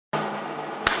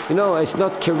You know, it's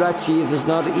not Karachi, it is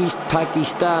not East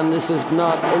Pakistan, this is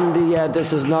not India,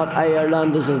 this is not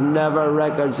Ireland, this is Never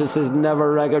Records, this is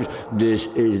Never Records, this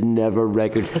is Never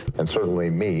Records. And certainly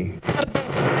me.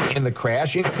 In the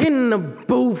crash. In the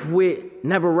booth with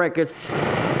Never Records.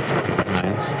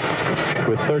 Nice.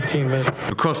 With 13 minutes.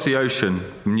 Across the ocean,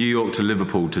 from New York to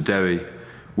Liverpool to Derry,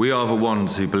 we are the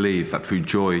ones who believe that through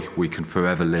joy we can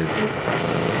forever live.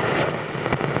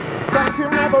 Thank you,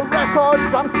 Never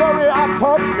Records. I'm sorry I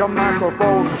touched your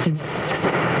microphone.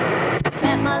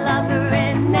 Met my lover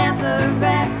in Never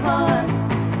Records,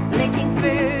 flicking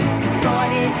through the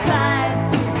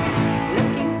 45s,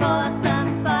 looking for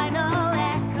some final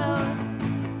echoes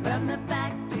from the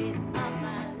back streets of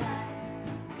my life.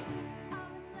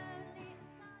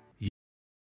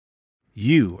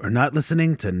 You are not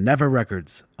listening to Never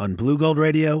Records on Blue Gold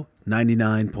Radio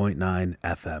 99.9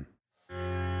 FM.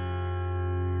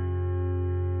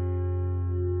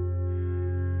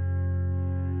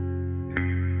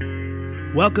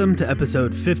 Welcome to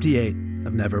episode 58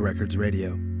 of Never Records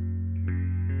Radio.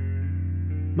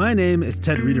 My name is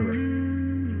Ted Riederer,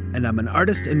 and I'm an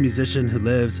artist and musician who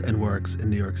lives and works in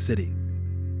New York City.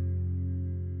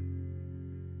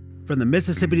 From the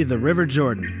Mississippi to the River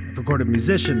Jordan, I've recorded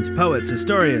musicians, poets,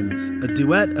 historians, a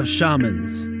duet of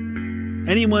shamans,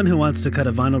 anyone who wants to cut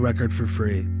a vinyl record for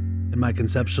free in my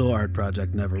conceptual art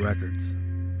project, Never Records.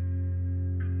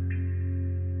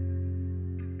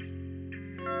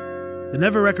 The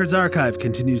Never Records archive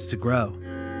continues to grow.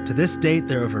 To this date,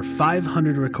 there are over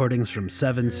 500 recordings from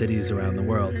 7 cities around the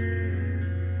world.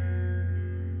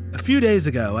 A few days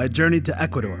ago, I journeyed to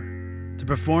Ecuador to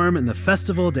perform in the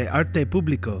Festival de Arte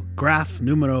Público Graf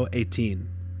Número 18,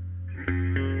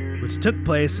 which took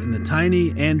place in the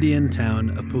tiny Andean town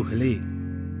of Pujilí.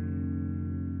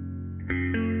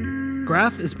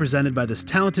 Graf is presented by this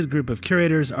talented group of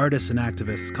curators, artists, and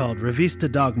activists called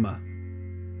Revista Dogma.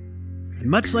 And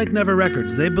much like Never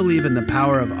Records, they believe in the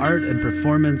power of art and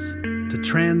performance to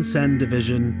transcend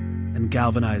division and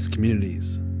galvanize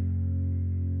communities.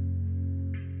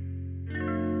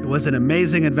 It was an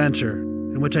amazing adventure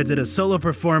in which I did a solo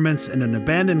performance in an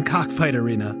abandoned cockfight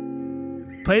arena,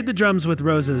 played the drums with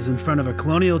roses in front of a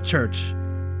colonial church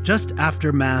just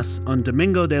after Mass on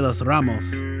Domingo de los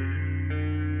Ramos,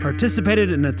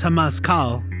 participated in a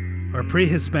Temazcal, or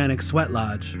pre-Hispanic sweat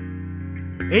lodge,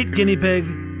 ate guinea pig,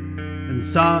 and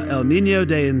saw El Niño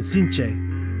de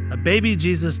Encinche, a baby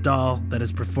Jesus doll that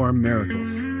has performed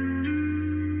miracles.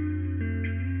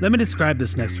 Let me describe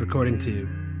this next recording to you.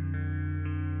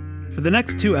 For the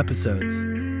next 2 episodes,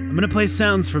 I'm going to play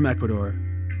sounds from Ecuador,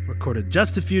 recorded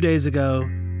just a few days ago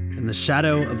in the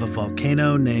shadow of a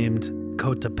volcano named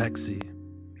Cotopaxi.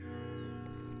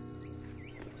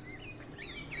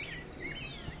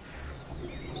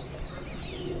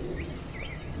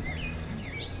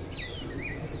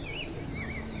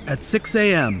 At 6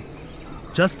 a.m.,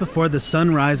 just before the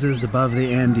sun rises above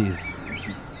the Andes,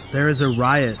 there is a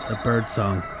riot of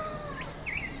birdsong.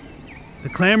 The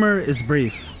clamor is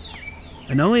brief,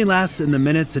 and only lasts in the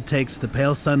minutes it takes the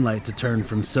pale sunlight to turn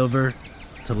from silver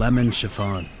to lemon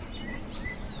chiffon.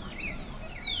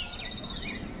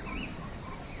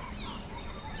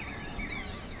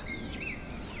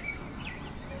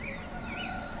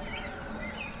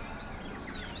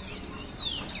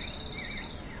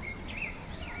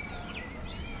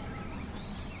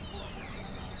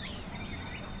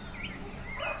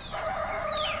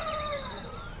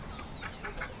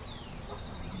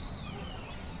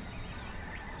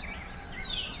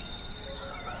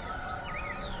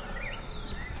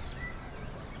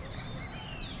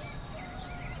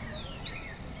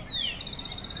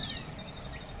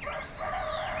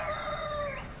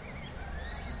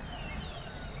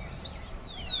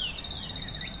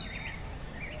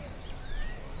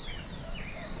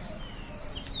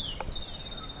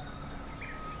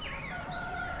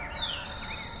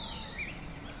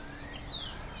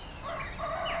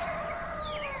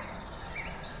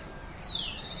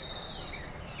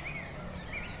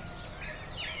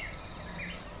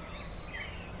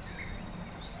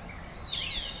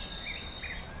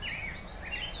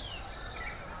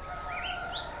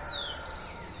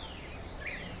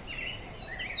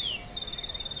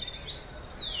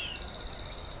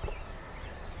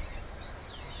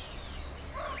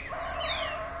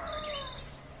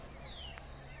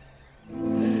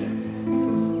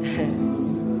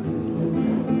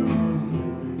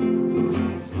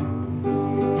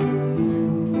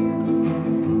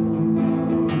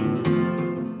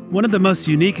 One of the most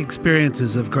unique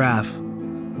experiences of Graf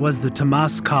was the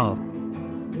Temazcal.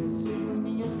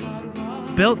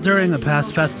 Built during a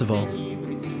past festival,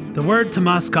 The word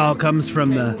Temazcal comes from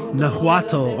the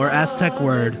Nahuatl or Aztec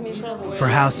word for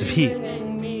house of heat,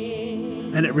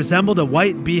 and it resembled a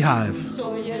white beehive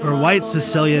or white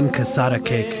Sicilian casada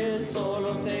cake.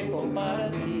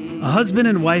 A husband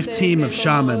and wife team of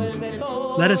shaman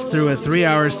led us through a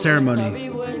 3-hour ceremony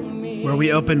where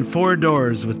we opened 4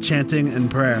 doors with chanting and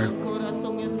prayer.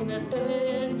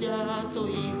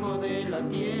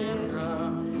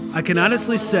 I can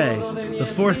honestly say the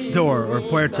 4th door, or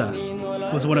puerta,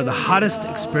 was one of the hottest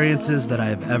experiences that I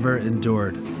have ever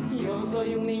endured.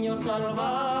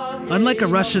 Unlike a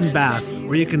Russian bath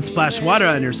where you can splash water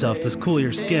on yourself to cool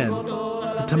your skin,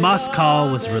 the Temazcal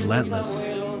was relentless.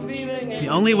 The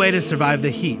only way to survive the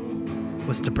heat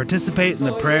was to participate in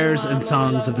the prayers and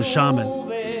songs of the shaman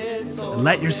and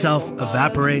let yourself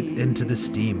evaporate into the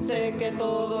steam.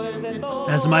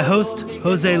 As my host,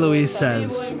 Jose Luis,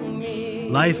 says,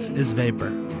 life is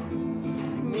vapor.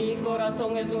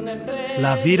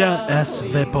 La vida es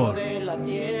vapor.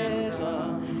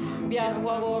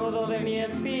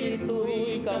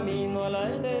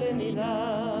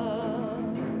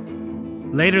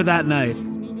 Later that night,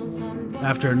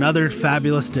 after another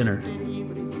fabulous dinner,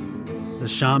 the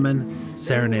shaman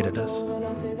serenaded us.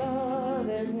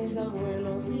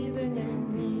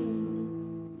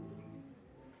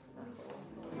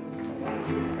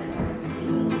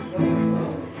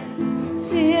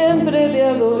 Siempre de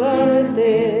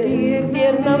adorarte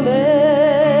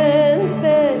tiernamente,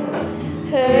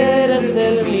 eres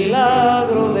el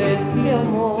milagro de este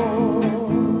amor.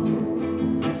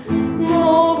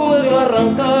 No puedo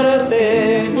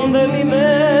arrancarte de mi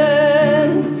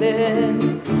mente,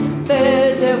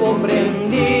 te llevo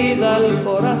prendida al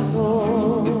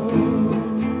corazón.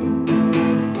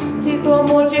 Si tu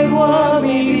amor llegó a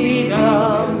mi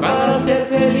vida para hacer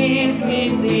feliz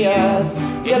mis días,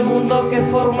 y el mundo que he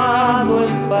formado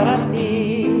es para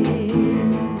ti.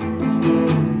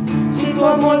 Si tu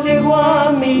amor llegó a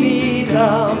mi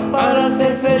vida para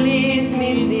hacer feliz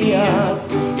mis días,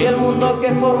 y el mundo que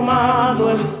he formado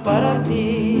es para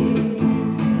ti.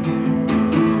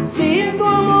 Sin tu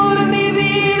amor mi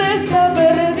vida está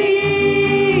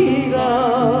perdida,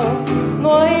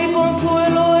 no hay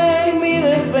consuelo en mi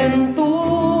desventura.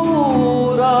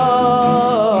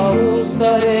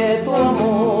 Buscaré tu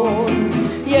amor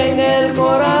y en el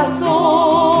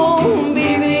corazón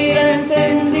vivirá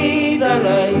encendida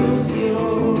la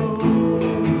ilusión.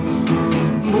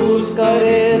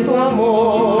 Buscaré tu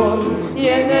amor y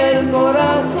en el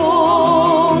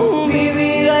corazón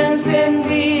vivirá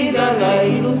encendida la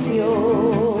ilusión.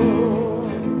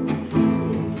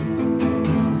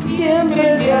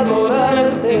 Siempre de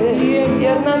adorarte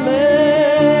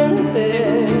tiernamente,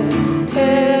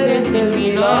 eres el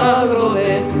milagro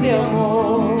de este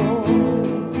amor.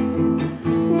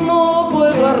 No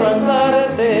puedo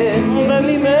arrancarte de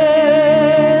mi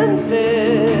mente,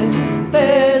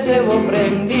 te llevo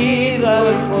prendida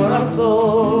al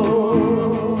corazón.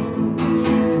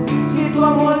 Si tu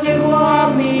amor llegó a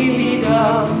mi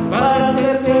vida para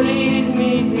hacer feliz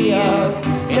mis días,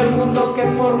 y el mundo que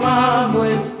he formado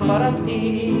es para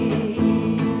ti.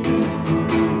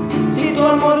 Si tu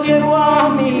amor llegó a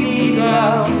mi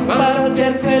vida para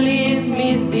hacer feliz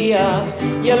mis días,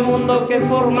 y el mundo que he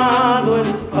formado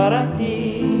es para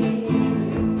ti.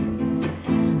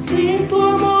 Sin tu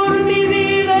amor mi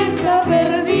vida está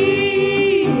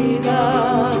perdida,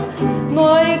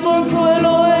 no hay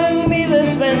consuelo en mi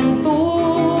desventura.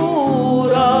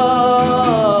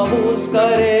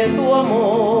 Buscaré tu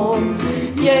amor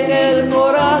y en el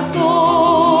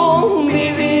corazón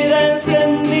vivirá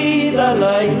encendida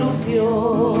la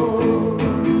ilusión.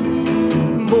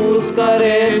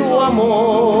 Buscaré tu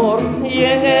amor y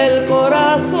en el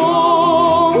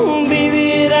corazón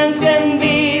vivirá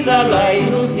encendida la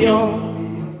ilusión.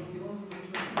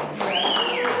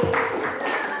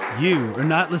 You are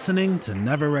not listening to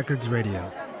Never Records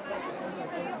Radio.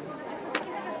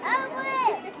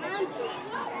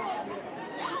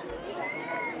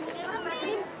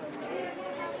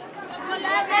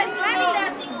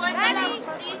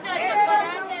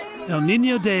 El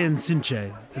Niño de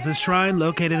Encinche is a shrine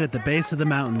located at the base of the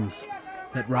mountains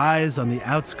that rise on the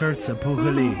outskirts of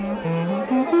Pujulí.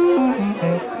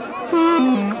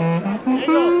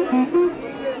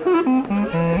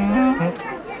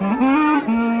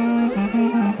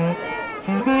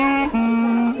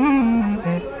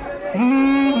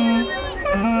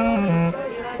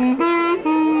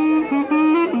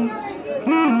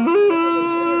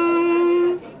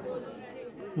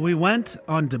 We went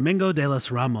on Domingo de los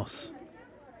Ramos,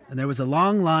 and there was a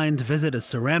long line to visit a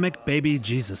ceramic baby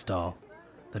Jesus doll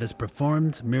that has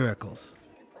performed miracles.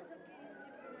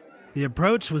 The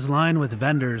approach was lined with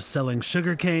vendors selling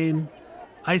sugarcane,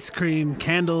 ice cream,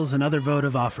 candles, and other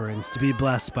votive offerings to be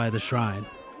blessed by the shrine.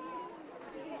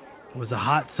 It was a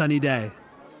hot, sunny day,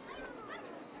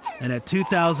 and at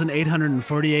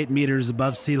 2,848 meters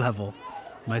above sea level,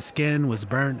 my skin was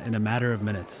burnt in a matter of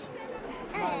minutes.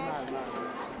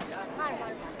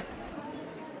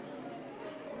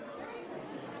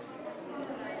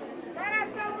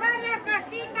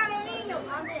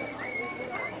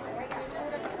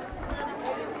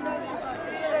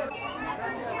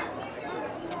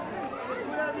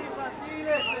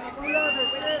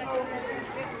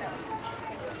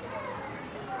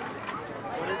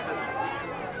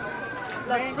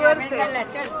 La suerte. Venga, la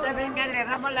suerte, venga, le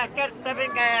damos la suerte,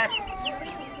 venga.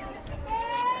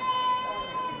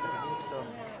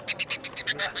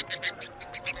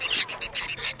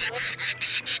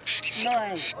 No,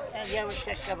 ya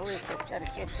se acabó esa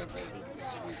tarjeta de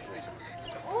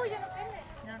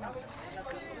no.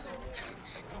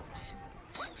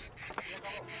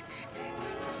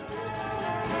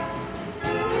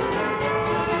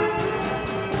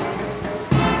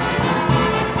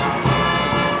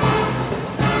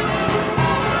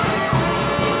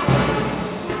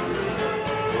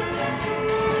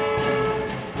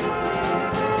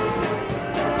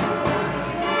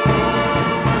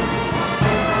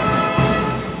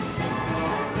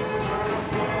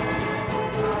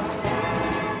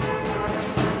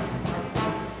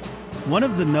 One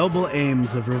of the noble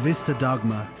aims of Revista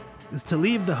Dogma is to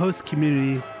leave the host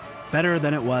community better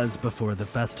than it was before the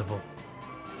festival.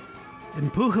 In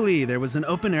Pujali, there was an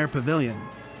open-air pavilion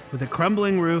with a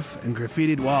crumbling roof and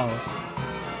graffitied walls.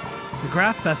 The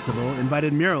Graph Festival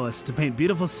invited muralists to paint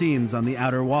beautiful scenes on the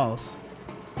outer walls,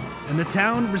 and the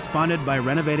town responded by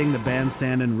renovating the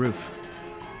bandstand and roof.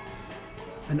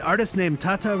 An artist named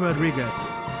Tata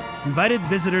Rodriguez invited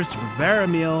visitors to prepare a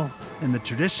meal in the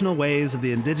traditional ways of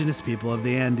the indigenous people of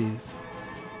the Andes,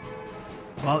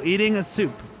 while eating a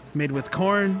soup made with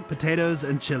corn, potatoes,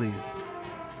 and chilies.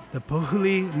 The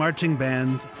Pujali marching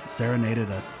band serenaded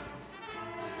us.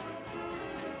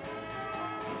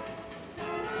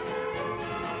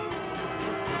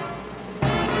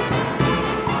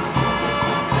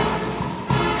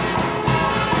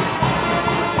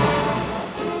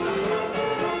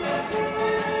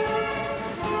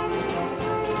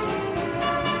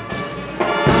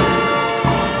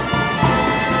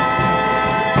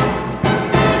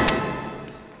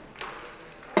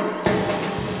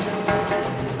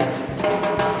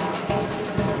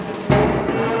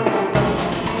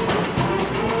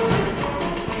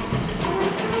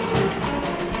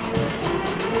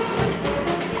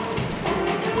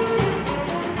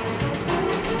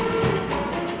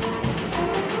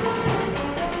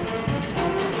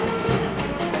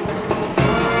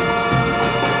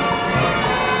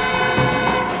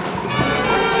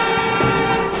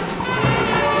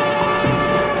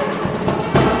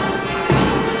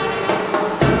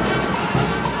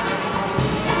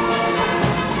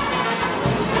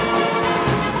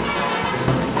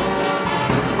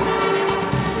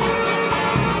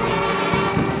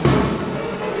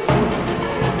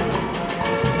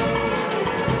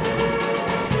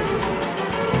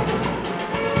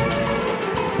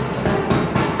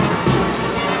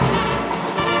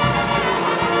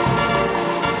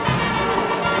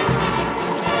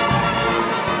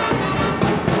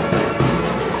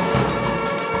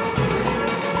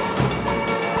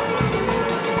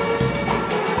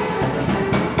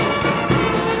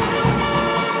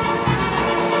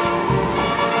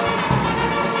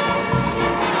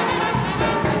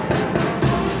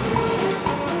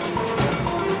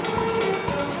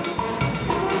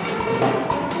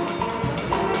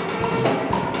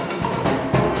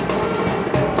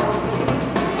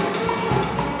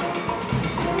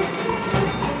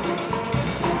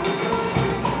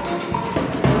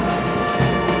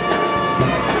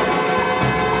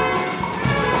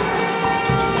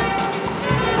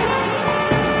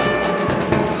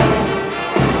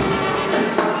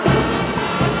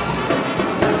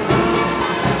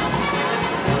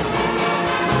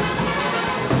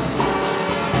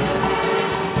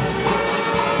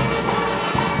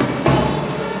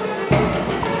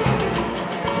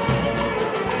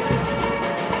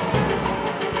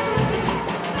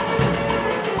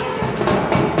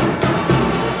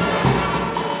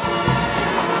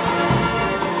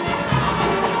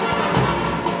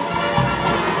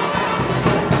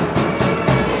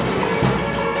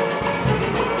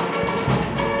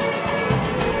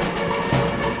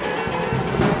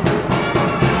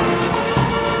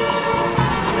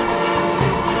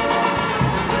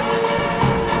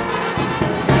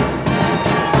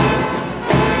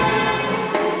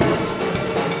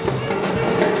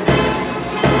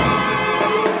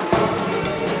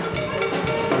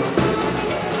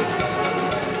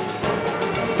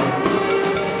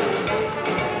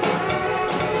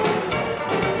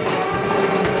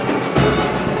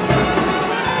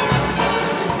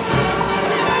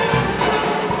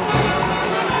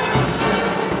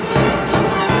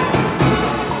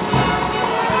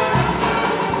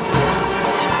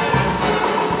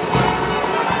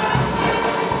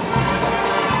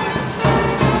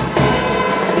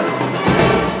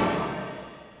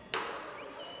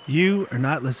 You are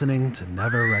not listening to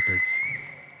Never Records.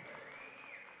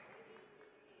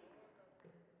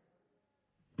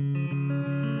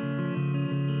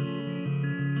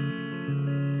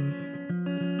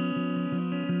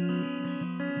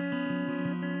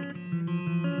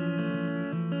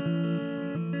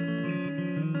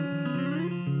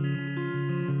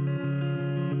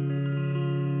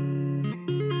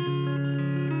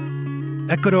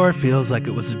 Ecuador feels like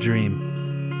it was a dream.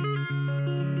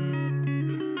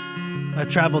 I've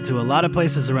traveled to a lot of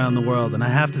places around the world, and I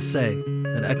have to say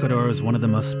that Ecuador is one of the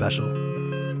most special.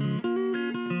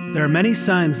 There are many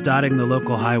signs dotting the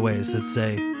local highways that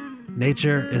say,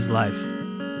 "Nature is life."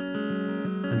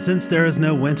 And since there is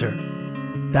no winter,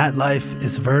 that life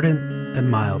is verdant and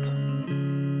mild.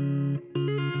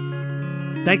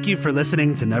 Thank you for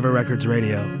listening to Never Records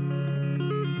Radio.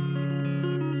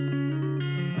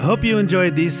 I hope you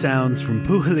enjoyed these sounds from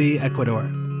Pujilí, Ecuador.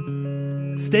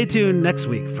 Stay tuned next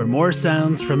week for more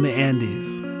sounds from the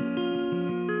Andes.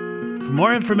 For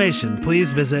more information,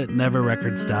 please visit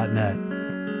neverrecords.net.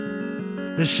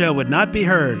 This show would not be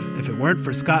heard if it weren't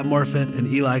for Scott Morfitt and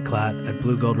Eli Klatt at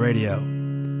Blue Gold Radio,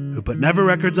 who put Never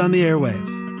Records on the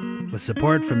airwaves with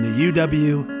support from the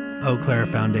UW Eau Claire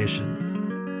Foundation.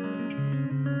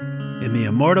 In the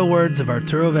immortal words of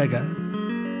Arturo Vega,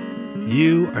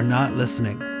 you are not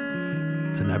listening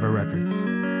to Never Records.